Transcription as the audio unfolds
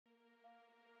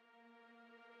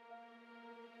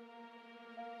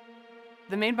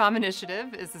The MaineMOM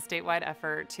initiative is a statewide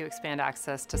effort to expand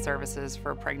access to services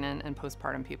for pregnant and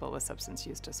postpartum people with substance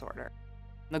use disorder.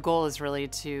 The goal is really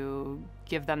to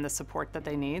give them the support that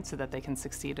they need so that they can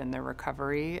succeed in their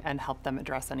recovery and help them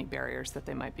address any barriers that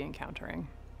they might be encountering.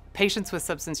 Patients with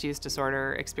substance use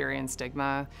disorder experience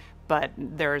stigma, but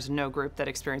there is no group that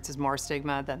experiences more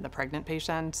stigma than the pregnant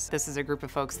patient. This is a group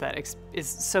of folks that is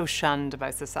so shunned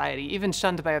by society, even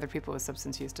shunned by other people with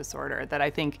substance use disorder, that I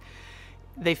think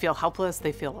they feel helpless,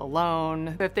 they feel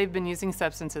alone. If they've been using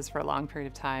substances for a long period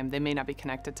of time, they may not be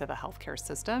connected to the healthcare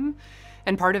system.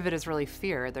 And part of it is really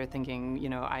fear. They're thinking, you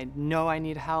know I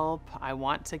need help, I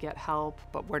want to get help,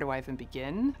 but where do I even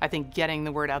begin? I think getting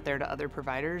the word out there to other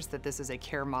providers that this is a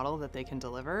care model that they can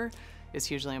deliver is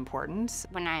hugely important.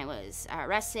 When I was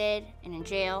arrested and in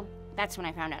jail, that's when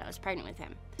I found out I was pregnant with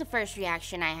him. The first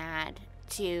reaction I had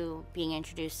to being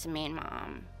introduced to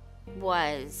MaineMOM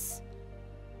was,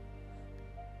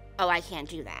 oh, I can't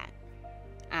do that.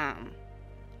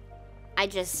 I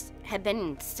just have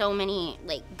been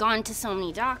gone to so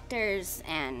many doctors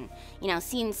and,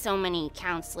 seen so many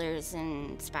counselors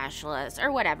and specialists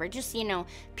or whatever, just,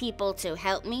 people to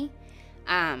help me.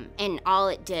 And all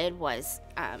it did was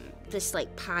just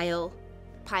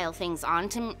pile things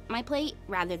onto my plate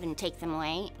rather than take them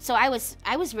away. So I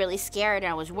was really scared.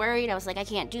 I was worried. I was like, I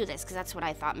can't do this, because that's what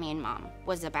I thought MaineMOM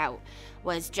was about,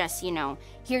 was just,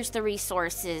 here's the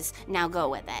resources, now go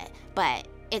with it. But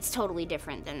it's totally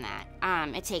different than that.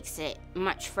 It takes it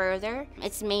much further.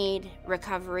 It's made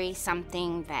recovery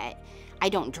something that I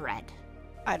don't dread.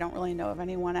 I don't really know of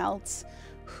anyone else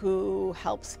who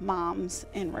helps moms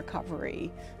in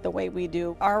recovery the way we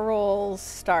do. Our roles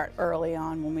start early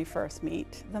on when we first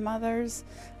meet the mothers,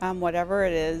 whatever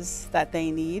it is that they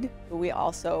need. We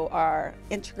also are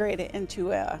integrated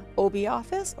into a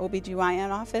OBGYN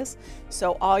office,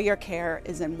 so all your care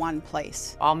is in one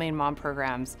place. All MaineMOM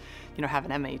programs, have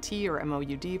an MAT or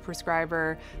MOUD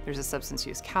prescriber. There's a substance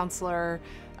use counselor.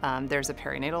 There's a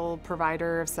perinatal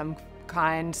provider of some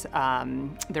kind.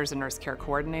 There's a nurse care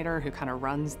coordinator who kind of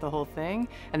runs the whole thing.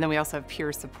 And then we also have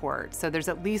peer support. So there's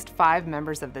at least 5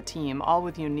 members of the team, all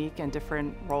with unique and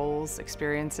different roles,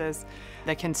 experiences,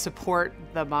 that can support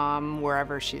the mom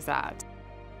wherever she's at.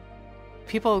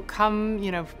 People come,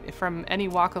 from any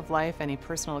walk of life, any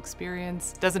personal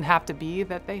experience. It doesn't have to be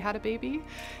that they had a baby.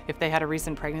 If they had a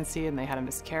recent pregnancy and they had a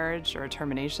miscarriage or a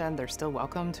termination, they're still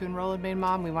welcome to enroll in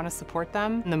MaineMOM. We want to support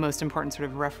them. And the most important sort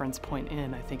of reference point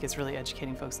I think, is really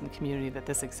educating folks in the community that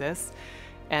this exists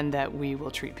and that we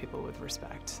will treat people with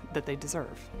respect that they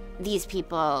deserve. These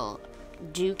people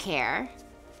do care,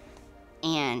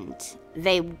 and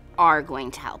they are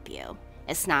going to help you.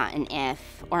 It's not an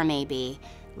if or maybe.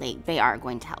 They are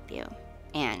going to help you,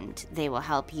 and they will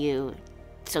help you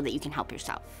so that you can help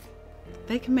yourself.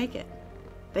 They can make it.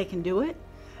 They can do it.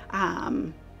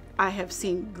 I have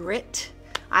seen grit.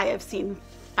 I have seen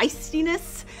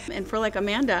feistiness. And for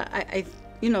Amanda,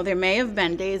 there may have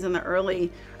been days in the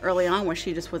early on where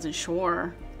she just wasn't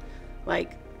sure,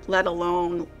 let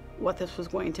alone what this was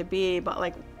going to be,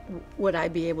 but would I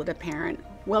be able to parent?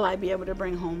 Will I be able to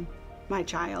bring home my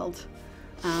child?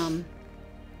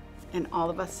 And all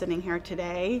of us sitting here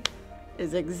today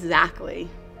is exactly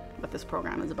what this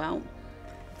program is about.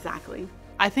 Exactly.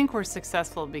 I think we're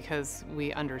successful because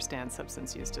we understand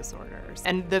substance use disorders.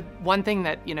 And the one thing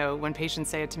that, when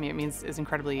patients say it to me, is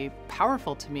incredibly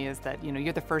powerful to me is that,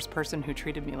 you're the first person who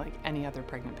treated me like any other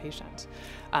pregnant patient.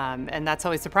 And that's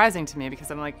always surprising to me,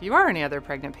 because I'm like, you are any other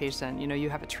pregnant patient. You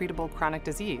have a treatable chronic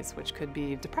disease, which could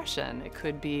be depression, it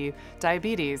could be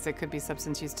diabetes, it could be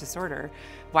substance use disorder.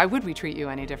 Why would we treat you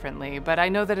any differently? But I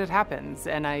know that it happens,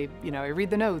 and I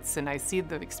read the notes and I see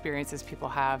the experiences people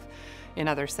have in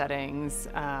other settings,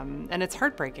 and it's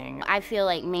heartbreaking. I feel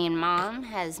like MaineMOM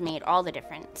has made all the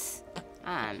difference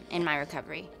in my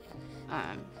recovery,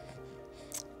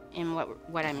 in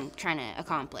what I'm trying to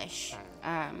accomplish.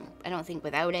 I don't think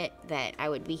without it that I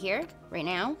would be here right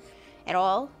now at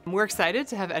all. We're excited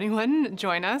to have anyone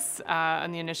join us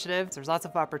on the initiative. There's lots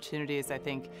of opportunities, I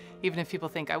think. Even if people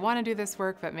think, I want to do this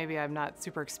work, but maybe I'm not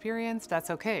super experienced, that's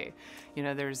okay.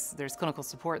 There's clinical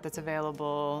support that's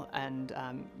available, and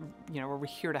we're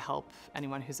here to help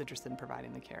anyone who's interested in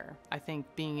providing the care. I think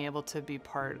being able to be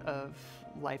part of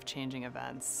life-changing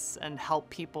events and help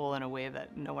people in a way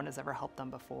that no one has ever helped them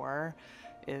before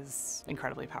is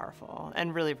incredibly powerful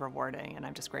and really rewarding, and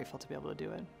I'm just grateful to be able to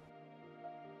do it.